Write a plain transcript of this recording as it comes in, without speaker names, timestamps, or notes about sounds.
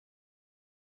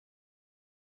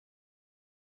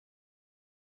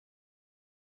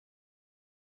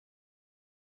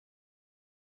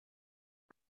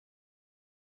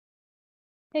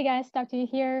Hey guys, Dr. Yu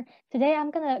here. Today I'm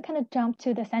gonna kind of jump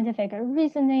to the scientific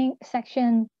reasoning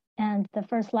section, and the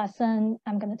first lesson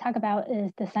I'm gonna talk about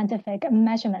is the scientific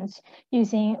measurements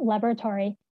using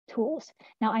laboratory tools.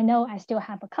 Now I know I still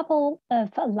have a couple of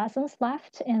lessons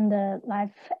left in the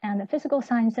life and the physical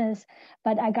sciences,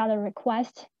 but I got a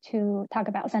request to talk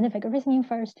about scientific reasoning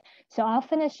first. So I'll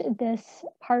finish this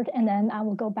part and then I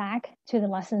will go back to the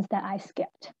lessons that I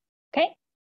skipped. Okay?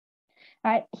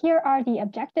 All right, here are the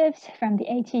objectives from the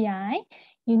ATI.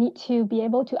 You need to be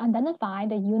able to identify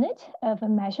the unit of a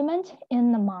measurement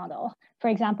in the model. For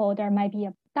example, there might be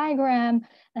a diagram,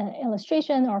 an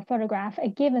illustration, or photograph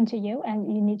given to you,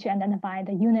 and you need to identify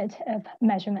the unit of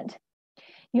measurement.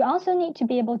 You also need to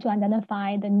be able to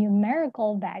identify the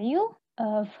numerical value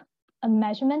of a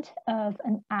measurement of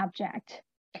an object.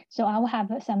 So I will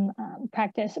have some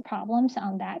practice problems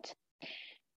on that.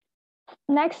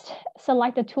 Next,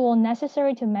 select the tool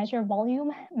necessary to measure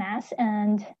volume, mass,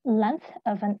 and length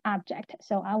of an object.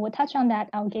 So I will touch on that.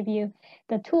 I'll give you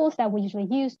the tools that we usually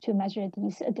use to measure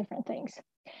these different things.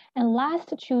 And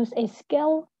last, choose a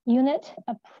scale unit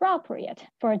appropriate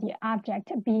for the object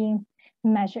being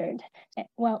measured.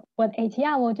 Well, what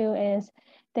ATI will do is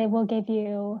they will give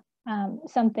you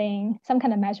some kind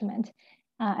of measurement,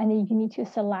 and then you need to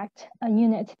select a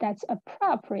unit that's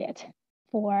appropriate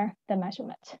for the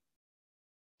measurement.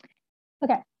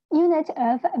 Okay, unit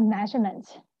of measurement.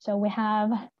 So we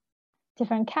have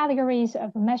different categories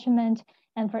of measurement,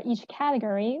 and for each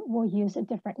category, we'll use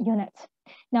different units.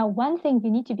 Now, one thing you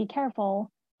need to be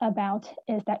careful about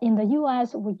is that in the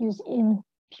US, we use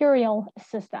imperial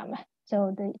system.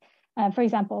 So for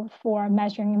example, for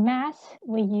measuring mass,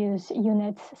 we use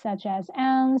units such as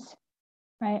ounce,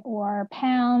 right, or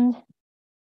pound.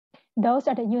 Those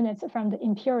are the units from the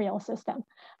imperial system.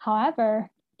 However,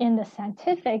 in the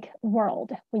scientific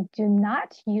world, we do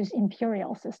not use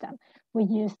imperial system. We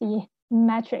use the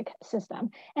metric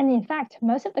system. And in fact,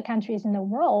 most of the countries in the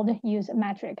world use a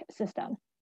metric system.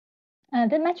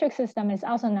 The metric system is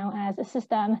also known as a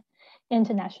System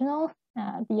International.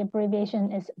 The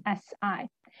abbreviation is SI.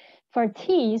 For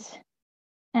TEAS,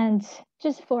 and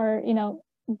just for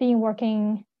being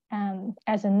working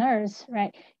as a nurse,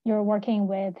 right? You're working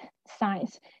with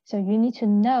science, so you need to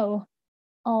know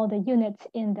all the units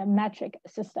in the metric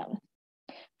system.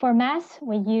 For mass,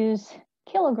 we use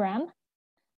kilogram,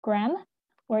 gram,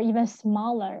 or even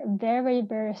smaller, very,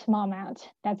 very small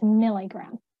amount, that's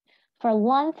milligram. For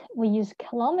length, we use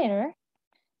kilometer,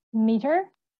 meter,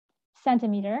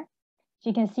 centimeter.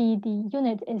 You can see the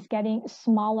unit is getting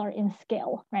smaller in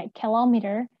scale, right?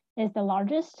 Kilometer is the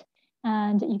largest,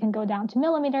 and you can go down to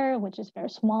millimeter, which is very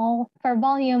small. For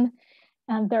volume,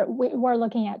 we're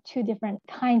looking at two different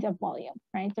kinds of volume,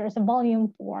 right? There's a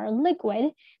volume for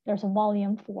liquid, there's a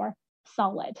volume for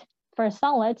solid. For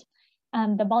solid,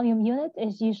 the volume unit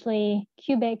is usually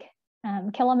cubic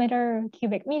kilometer,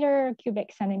 cubic meter,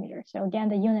 cubic centimeter. So again,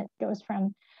 the unit goes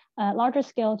from larger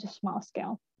scale to small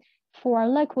scale. For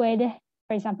liquid,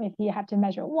 for example, if you have to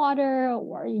measure water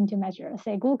or you need to measure,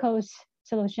 say, glucose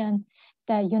solution,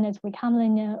 the units we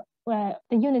commonly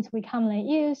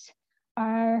use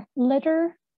are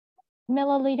liter,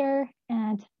 milliliter,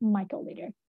 and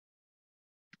microliter.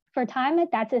 For time,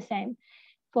 that's the same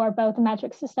for both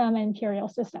metric system and imperial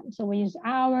system. So we use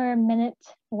hour, minute,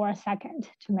 or second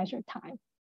to measure time.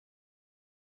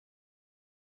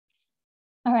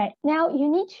 All right, now you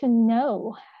need to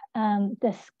know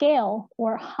the scale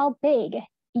or how big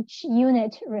each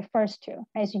unit refers to.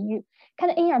 As you kind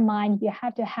of in your mind, you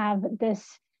have to have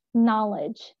this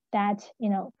knowledge that,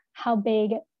 how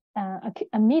big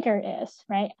a meter is,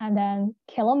 right? And then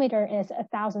kilometer is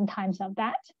 1,000 times of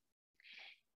that.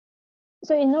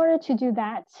 So in order to do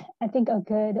that, I think a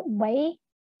good way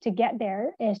to get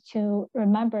there is to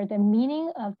remember the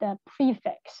meaning of the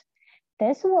prefix.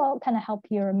 This will kind of help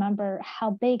you remember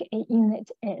how big a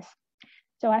unit is.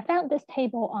 So I found this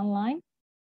table online.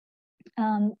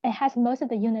 It has most of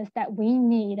the units that we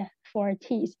need for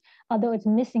TEAS, although it's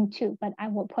missing two, but I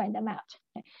will point them out.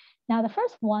 Okay. Now the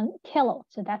first one, kilo.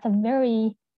 So that's a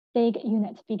very big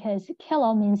unit because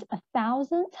kilo means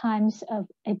 1,000 times of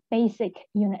a basic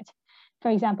unit.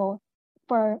 For example,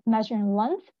 for measuring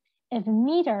length, if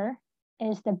meter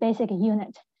is the basic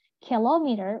unit,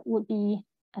 kilometer would be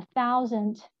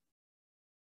 1,000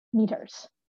 meters.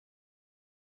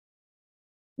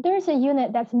 There's a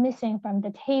unit that's missing from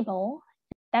the table.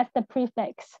 That's the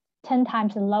prefix 10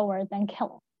 times lower than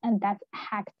kilo, and that's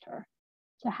hectare.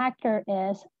 So hectare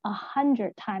is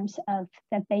 100 times of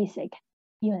the basic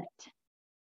unit.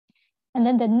 And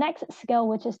then the next scale,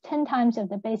 which is 10 times of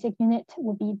the basic unit,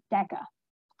 will be deca.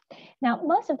 Now,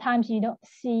 most of the times you don't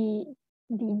see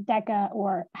the deca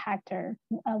or hectare.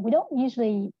 We don't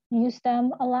usually use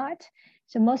them a lot.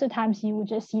 So most of the times you would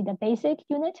just see the basic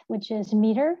unit, which is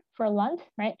meter for length,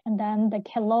 right? And then the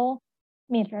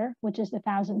kilometer, which is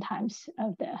 1,000 times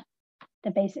of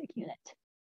the basic unit.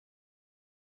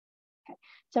 Okay.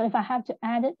 So if I have to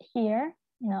add it here,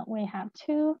 we have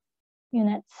 2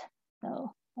 units.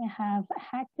 So we have a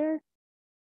hectare,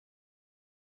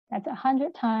 that's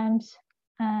 100 times,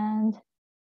 and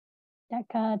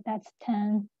deca, that's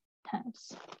 10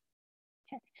 times.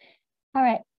 Okay. All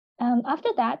right. After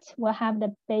that, we'll have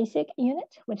the basic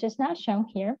unit, which is not shown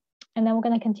here. And then we're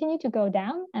going to continue to go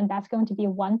down, and that's going to be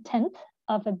 1/10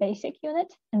 of a basic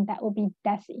unit, and that will be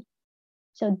deci.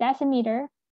 So decimeter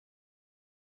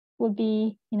would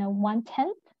be 1/10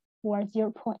 or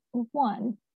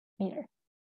 0.1 meter.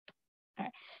 All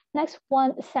right. Next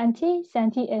one, centi.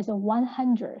 Centi is a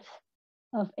 1/100th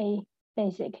of a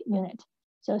basic unit.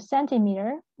 So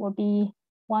centimeter will be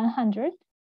 100th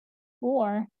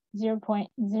or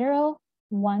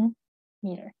 0.01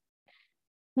 meter.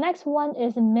 Next one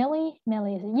is milli.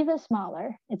 Milli is even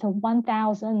smaller. It's a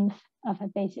 1,000th of a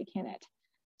basic unit.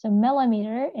 So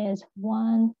millimeter is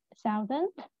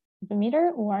 1,000th of a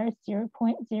meter or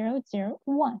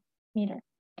 0.001 meter.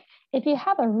 If you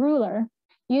have a ruler,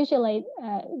 usually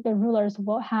the rulers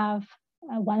will have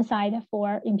one side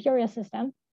for imperial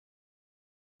system,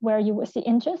 where you will see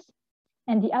inches,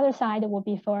 and the other side will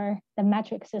be for the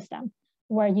metric system,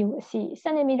 where you will see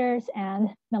centimeters and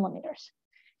millimeters.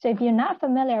 So if you're not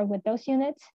familiar with those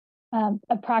units,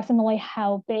 approximately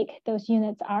how big those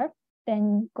units are,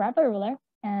 then grab a ruler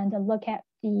and look at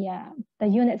the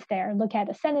units there. Look at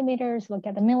the centimeters, look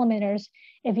at the millimeters.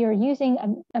 If you're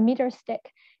using a meter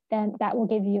stick, then that will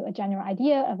give you a general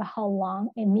idea of how long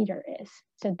a meter is.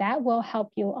 So that will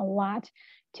help you a lot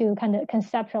to kind of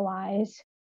conceptualize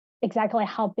exactly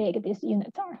how big these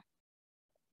units are.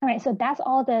 All right, so that's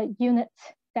all the units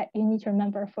that you need to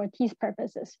remember for TEAS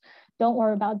purposes. Don't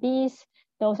worry about these.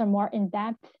 Those are more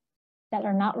in-depth that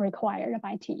are not required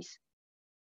by TEAS.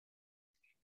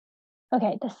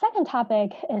 Okay, the second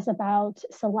topic is about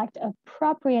select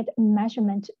appropriate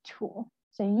measurement tool.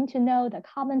 So you need to know the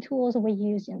common tools we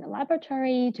use in the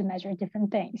laboratory to measure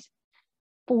different things.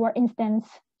 For instance,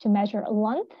 to measure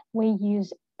length, we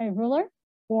use a ruler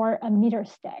or a meter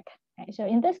stick. Okay, so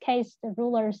in this case, the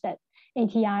rulers that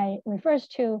ATI refers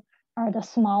to are the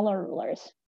smaller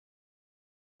rulers.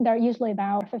 They're usually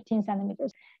about 15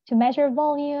 centimeters. To measure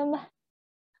volume,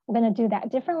 we're going to do that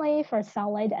differently for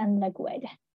solid and liquid.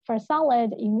 For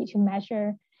solid, you need to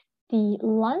measure the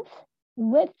length,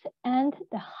 width, and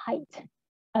the height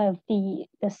of the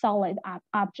solid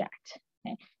object.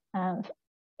 Okay?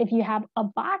 If you have a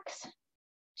box,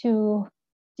 to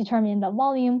determine the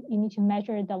volume, you need to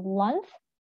measure the length,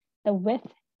 the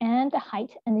width, and the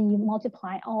height, and then you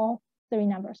multiply all 3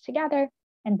 numbers together,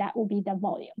 and that will be the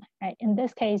volume. Right? In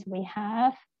this case, we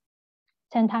have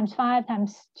 10 times 5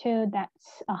 times 2,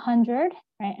 that's 100,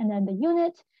 right? And then the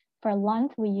unit for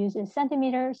length we use is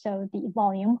centimeter, so the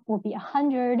volume will be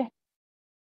 100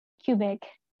 cubic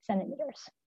centimeters.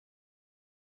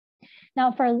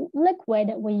 Now for liquid,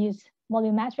 we use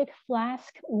volumetric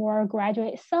flask or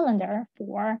graduate cylinder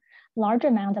for large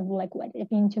amount of liquid. If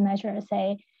you need to measure,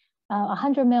 say,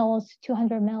 100 mils,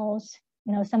 200 mils,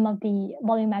 some of the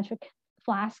volumetric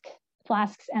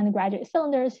flasks and graduate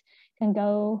cylinders can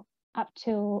go up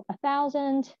to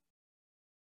 1,000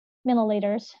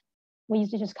 milliliters. We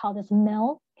usually just call this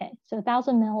mil. Okay, so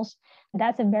 1,000 mils,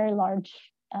 that's a very large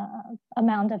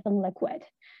amount of the liquid.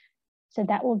 So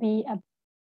that will be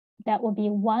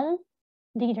 1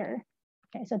 liter.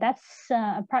 Okay, so that's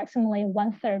approximately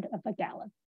 1/3 of a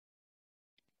gallon.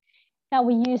 Now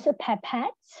we use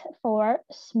pipettes for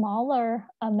smaller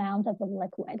amount of the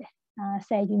liquid.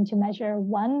 Say you need to measure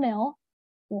 1 mil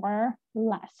or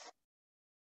less.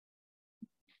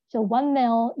 So 1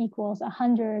 mil equals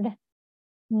 100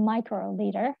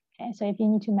 microliter. Okay, so if you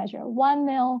need to measure 1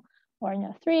 mil or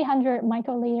 300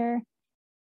 microliter,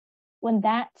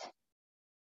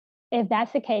 if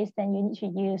that's the case, then you need to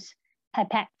use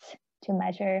pipettes to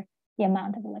measure the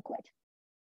amount of liquid.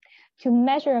 To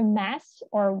measure mass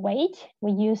or weight,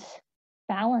 we use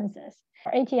balances.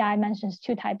 ATI mentions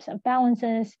 2 types of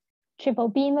balances: triple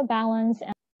beam balance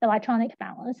and electronic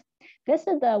balance. This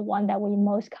is the one that we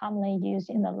most commonly use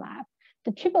in the lab.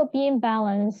 The triple beam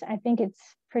balance, I think it's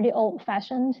pretty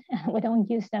old-fashioned, and we don't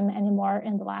use them anymore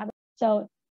in the lab. So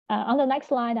on the next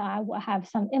slide, I will have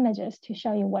some images to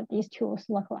show you what these tools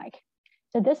look like.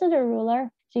 So this is a ruler.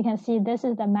 So you can see this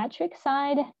is the metric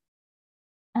side,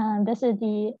 and this is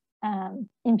the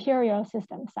imperial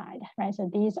system side, right? So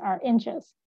these are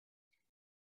inches.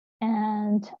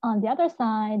 And on the other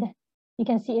side, you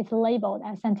can see it's labeled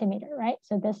as centimeter, right?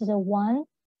 So this is a 1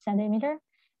 centimeter.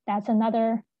 That's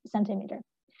another centimeter.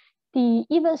 The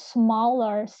even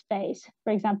smaller space,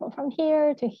 for example, from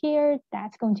here to here,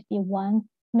 that's going to be 1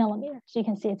 millimeter. So you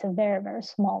can see it's a very, very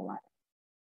small line.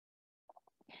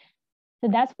 So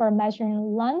that's for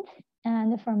measuring length.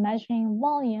 And for measuring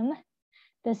volume,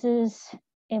 this is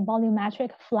a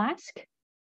volumetric flask.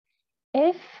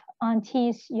 If on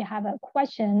TEAS you have a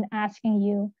question asking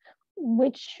you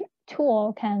which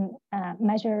tool can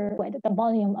measure the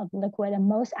volume of liquid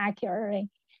most accurately,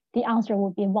 the answer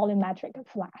would be volumetric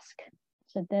flask.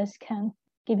 So this can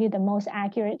give you the most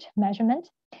accurate measurement.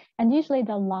 And usually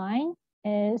the line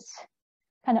is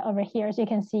kind of over here. So you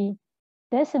can see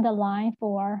this is the line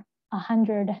for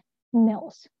 100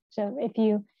 mils. So if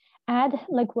you add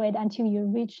liquid until you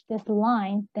reach this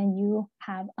line, then you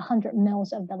have 100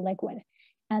 mils of the liquid.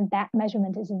 And that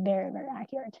measurement is very, very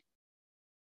accurate.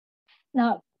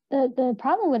 Now, the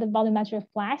problem with a volumetric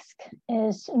flask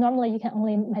is normally you can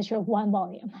only measure one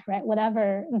volume, right?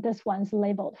 Whatever this one's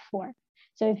labeled for.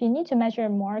 So if you need to measure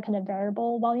more kind of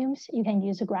variable volumes, you can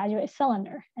use a graduate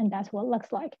cylinder, and that's what it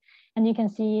looks like. And you can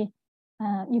see,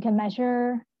 you can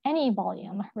measure any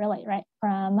volume really, right?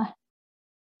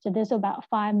 So this is about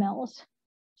 5 mils,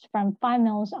 from 5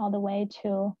 mils all the way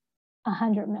to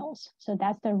 100 mils. So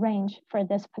that's the range for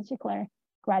this particular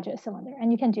graduate cylinder.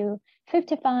 And you can do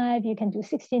 55, you can do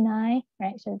 69,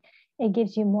 right? So it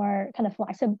gives you more kind of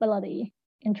flexibility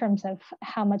in terms of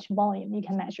how much volume you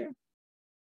can measure.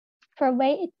 For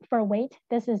weight,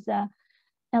 this is an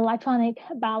electronic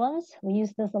balance. We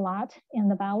use this a lot in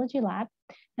the biology lab.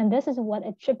 And this is what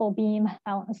a triple beam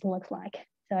balance looks like.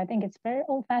 So I think it's very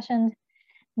old-fashioned.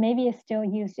 Maybe it's still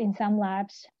used in some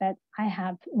labs, but I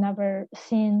have never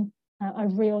seen a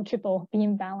real triple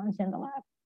beam balance in the lab.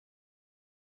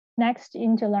 Next, you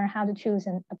need to learn how to choose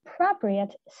an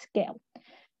appropriate scale.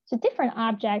 So different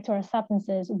objects or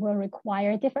substances will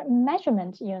require different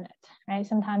measurement units, right?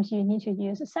 Sometimes you need to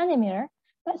use a centimeter,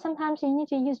 but sometimes you need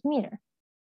to use meter.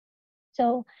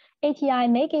 So ATI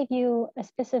may give you a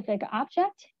specific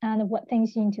object and what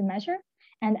things you need to measure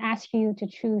and ask you to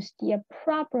choose the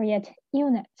appropriate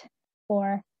unit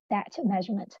for that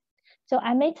measurement. So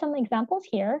I made some examples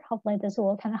here. Hopefully this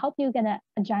will kind of help you get a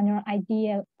general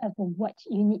idea of what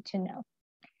you need to know.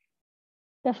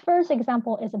 The first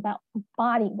example is about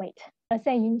body weight. Let's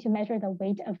say you need to measure the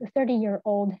weight of a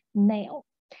 30-year-old male.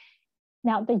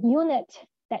 Now the unit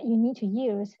that you need to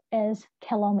use is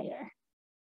kilometer.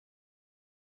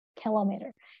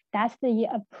 Kilometer. That's the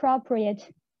appropriate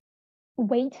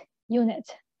weight unit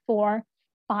for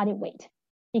body weight,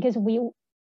 because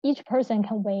each person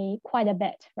can weigh quite a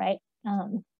bit, right?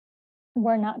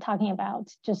 We're not talking about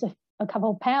just a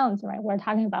couple of pounds, right? We're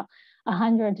talking about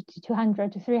 100 to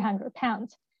 200 to 300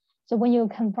 pounds. So when you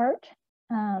convert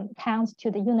pounds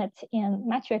to the units in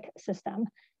metric system,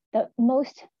 the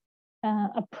most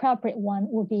appropriate one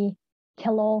will be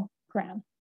kilogram.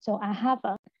 So I have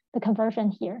the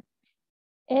conversion here.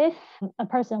 If a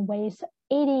person weighs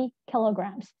 80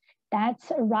 kilograms,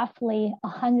 that's roughly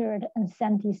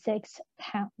 176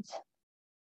 pounds.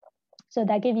 So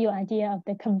that gives you an idea of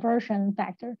the conversion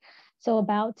factor. So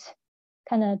about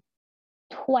kind of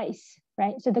twice,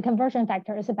 right? So the conversion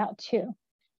factor is about 2,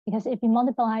 because if you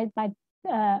multiply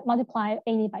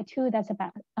 80 by 2, that's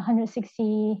about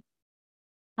 160,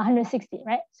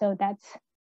 right? So that's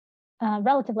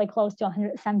relatively close to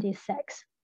 176.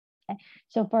 Okay.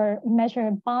 So for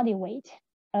measured body weight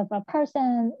of a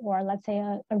person, or let's say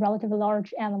a relatively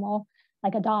large animal,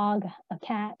 like a dog, a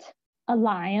cat, a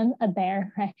lion, a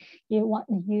bear, right? You want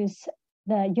to use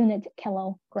the unit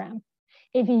kilogram.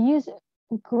 If you use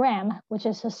gram, which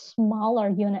is a smaller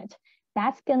unit,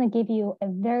 that's going to give you a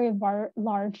very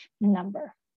large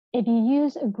number. If you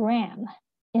use a gram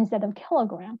instead of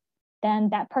kilogram, then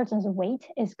that person's weight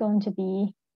is going to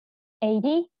be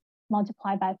 80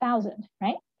 multiplied by 1,000,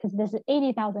 right? Because this is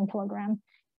 80,000 kilograms,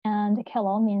 and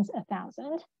kilo means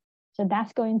 1,000. So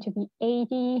that's going to be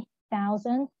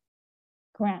 80,000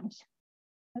 grams.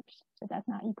 Oops, so that's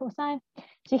not equal sign.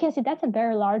 So you can see that's a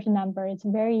very large number. It's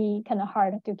very kind of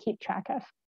hard to keep track of.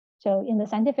 So in the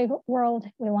scientific world,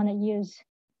 we want to use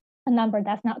a number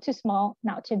that's not too small,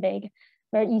 not too big,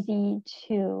 very easy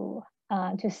to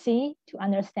see, to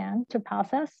understand, to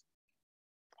process.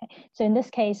 Okay. So in this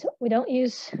case, we don't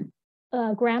use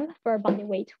gram for body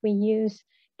weight. We use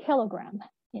kilogram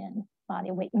in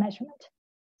body weight measurement.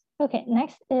 Okay,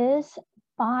 next is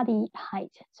body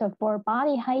height. So for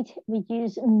body height, we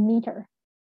use meter.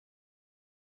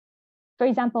 For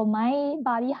example, my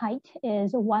body height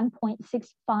is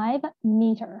 1.65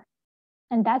 meter.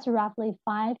 and that's roughly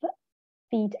 5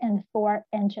 feet and 4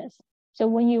 inches. So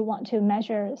when you want to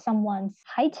measure someone's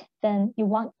height, then you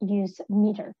want to use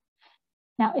meter.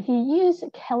 Now, if you use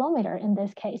kilometer in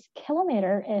this case,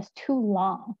 kilometer is too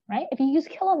long, right? If you use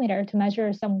kilometer to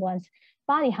measure someone's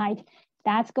body height,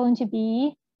 that's going to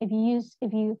be, if you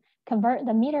convert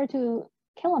the meter to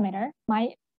kilometer,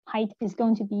 my height is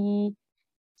going to be,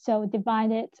 so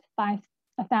divided by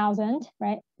 1,000,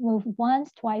 right? Move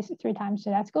once, twice, 3 times.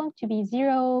 So that's going to be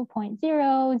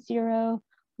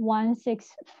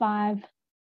 0.00165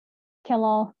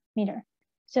 kilometer.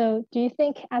 So do you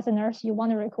think as a nurse, you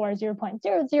want to record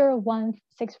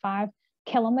 0.00165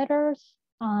 kilometers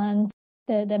on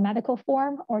the medical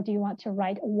form, or do you want to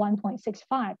write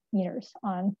 1.65 meters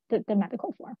on the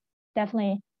medical form?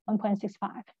 Definitely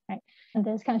 1.65, right? And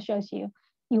this kind of shows you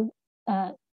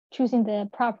choosing the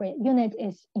appropriate unit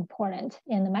is important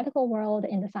in the medical world,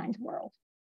 in the science world.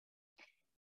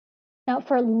 Now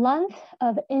for length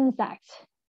of insects,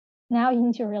 now you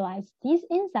need to realize these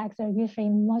insects are usually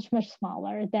much, much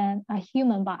smaller than a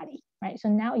human body, right? So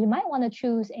now you might want to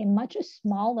choose a much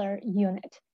smaller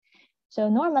unit. So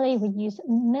normally we use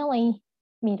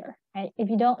millimeter, right? If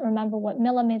you don't remember what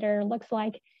millimeter looks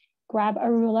like, grab a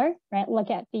ruler, right? Look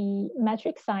at the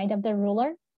metric side of the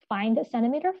ruler, find a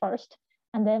centimeter first,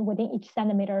 and then within each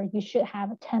centimeter, you should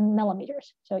have 10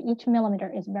 millimeters. So each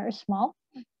millimeter is very small.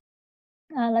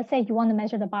 Let's say you want to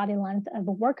measure the body length of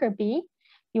a worker bee,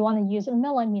 you want to use a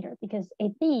millimeter because a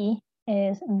bee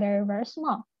is very, very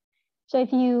small. So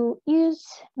if you use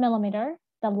millimeter,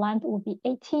 the length will be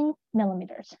 18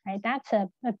 millimeters, right? That's a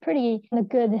pretty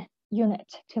good unit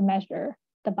to measure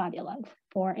the body length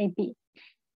for a bee.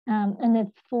 And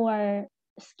then for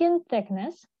skin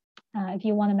thickness, if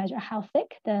you want to measure how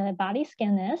thick the body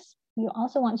skin is, you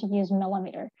also want to use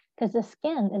millimeter because the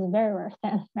skin is very, very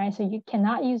thin, right? So you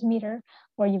cannot use meter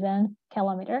or even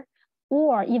kilometer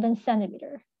or even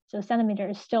centimeter. So centimeter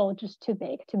is still just too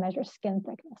big to measure skin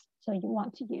thickness. So you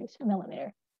want to use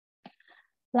millimeter.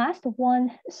 Last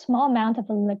one, small amount of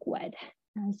a liquid.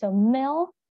 And so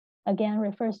mil, again,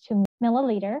 refers to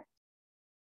milliliter.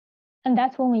 And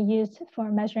that's when we use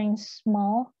for measuring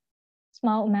small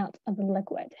amount of the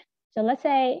liquid. So let's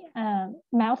say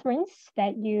mouth rinse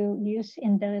that you use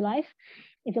in daily life.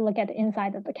 If you look at the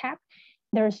inside of the cap,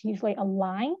 there's usually a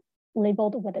line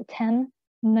labeled with a 10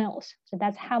 mils. So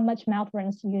that's how much mouth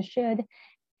rinse you should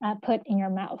put in your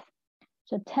mouth.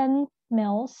 So 10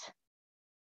 mils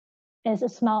is a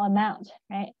small amount,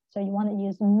 right? So you want to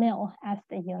use mil as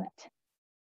the unit.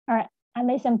 All right, I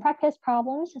made some practice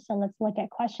problems. So let's look at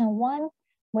question 1.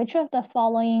 Which of the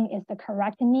following is the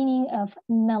correct meaning of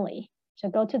milli? So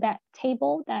go to that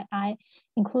table that I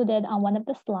included on one of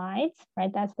the slides,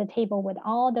 right? That's the table with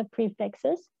all the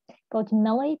prefixes. Go to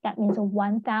milli, that means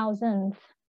 1,000th,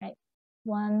 right?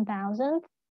 1,000th,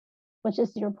 which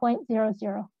is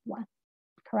 0.001.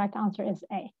 Correct answer is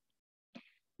A.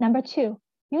 Number 2,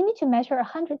 you need to measure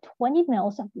 120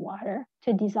 mils of water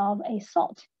to dissolve a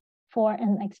salt for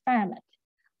an experiment.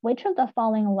 Which of the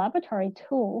following laboratory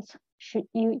tools should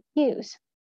you use?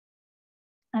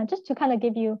 Just to kind of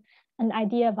give you an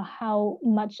idea of how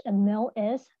much a mil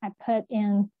is, I put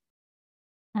in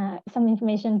some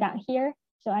information down here.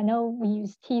 So I know we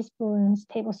use teaspoons,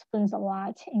 tablespoons a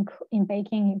lot in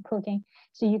baking and cooking.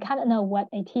 So you kind of know what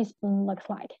a teaspoon looks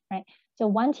like, right? So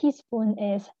 1 teaspoon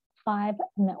is 5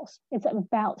 mils. It's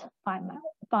about 5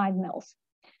 mils.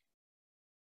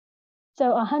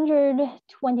 So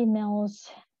 120 mils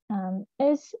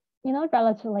is,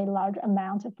 relatively large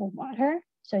amount of water.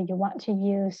 So you want to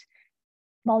use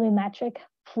volumetric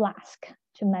flask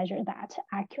to measure that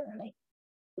accurately.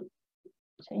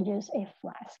 So use a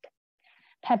flask.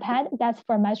 Pipette, that's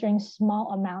for measuring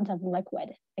small amount of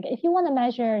liquid. Like if you want to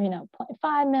measure,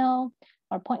 0.5 mil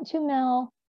or 0.2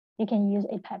 mil, you can use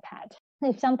a pipette.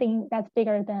 If something that's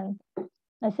bigger than,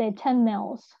 let's say 10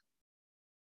 mils,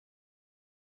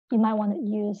 you might want to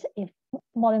use a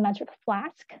volumetric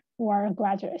flask or a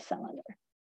graduate cylinder.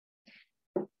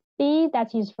 B,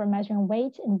 that's used for measuring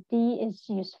weight, and D is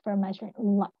used for measuring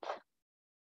length.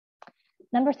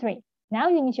 Number 3, now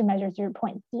you need to measure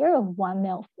 0.01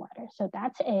 mil of water. So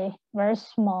that's a very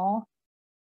small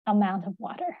amount of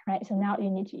water, right? So now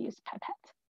you need to use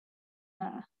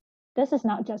pipette. This is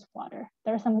not just water.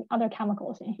 There are some other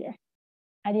chemicals in here.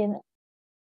 I didn't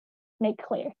make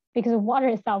clear because water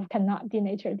itself cannot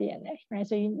denature DNA, right?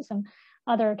 So you need some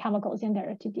other chemicals in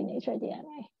there to denature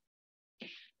DNA.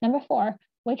 Number 4,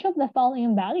 which of the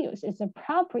following values is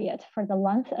appropriate for the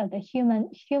length of the human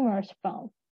humerus bone?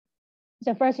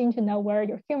 So first you need to know where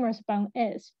your humerus bone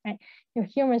is, right? Your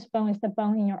humerus bone is the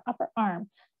bone in your upper arm.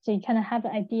 So you kind of have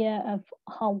an idea of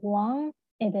how long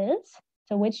it is.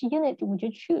 So which unit would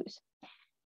you choose?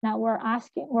 Now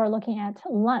we're looking at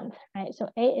length, right? So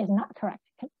A is not correct.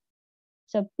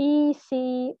 So B,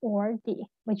 C, or D,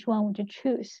 which one would you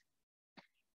choose?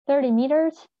 30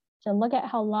 meters, so look at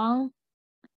how long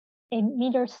a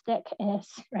meter stick is,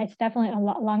 right? It's definitely a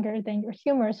lot longer than your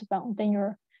humerus bone, than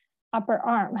your upper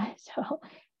arm. So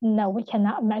no, we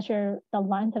cannot measure the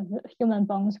length of the human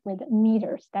bones with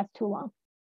meters. That's too long.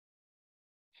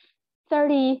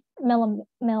 30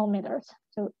 millimeters.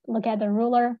 So look at the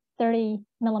ruler, 30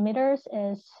 millimeters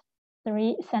is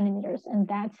 3 centimeters, and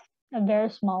that's a very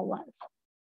small length.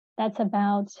 That's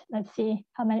about, let's see,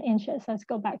 how many inches? Let's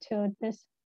go back to this.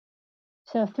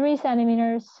 So 3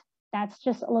 centimeters, that's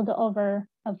just a little over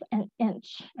of an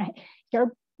inch, right?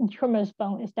 Your humerus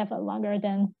bone is definitely longer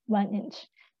than 1 inch.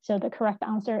 So the correct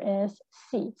answer is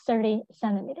C, 30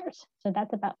 centimeters. So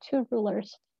that's about 2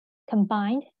 rulers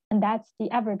combined, and that's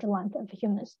the average length of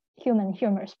human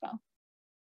humerus bone.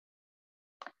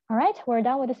 All right, we're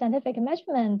done with the scientific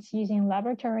measurements using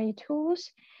laboratory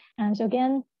tools. And so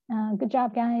again, good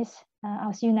job, guys.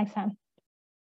 I'll see you next time.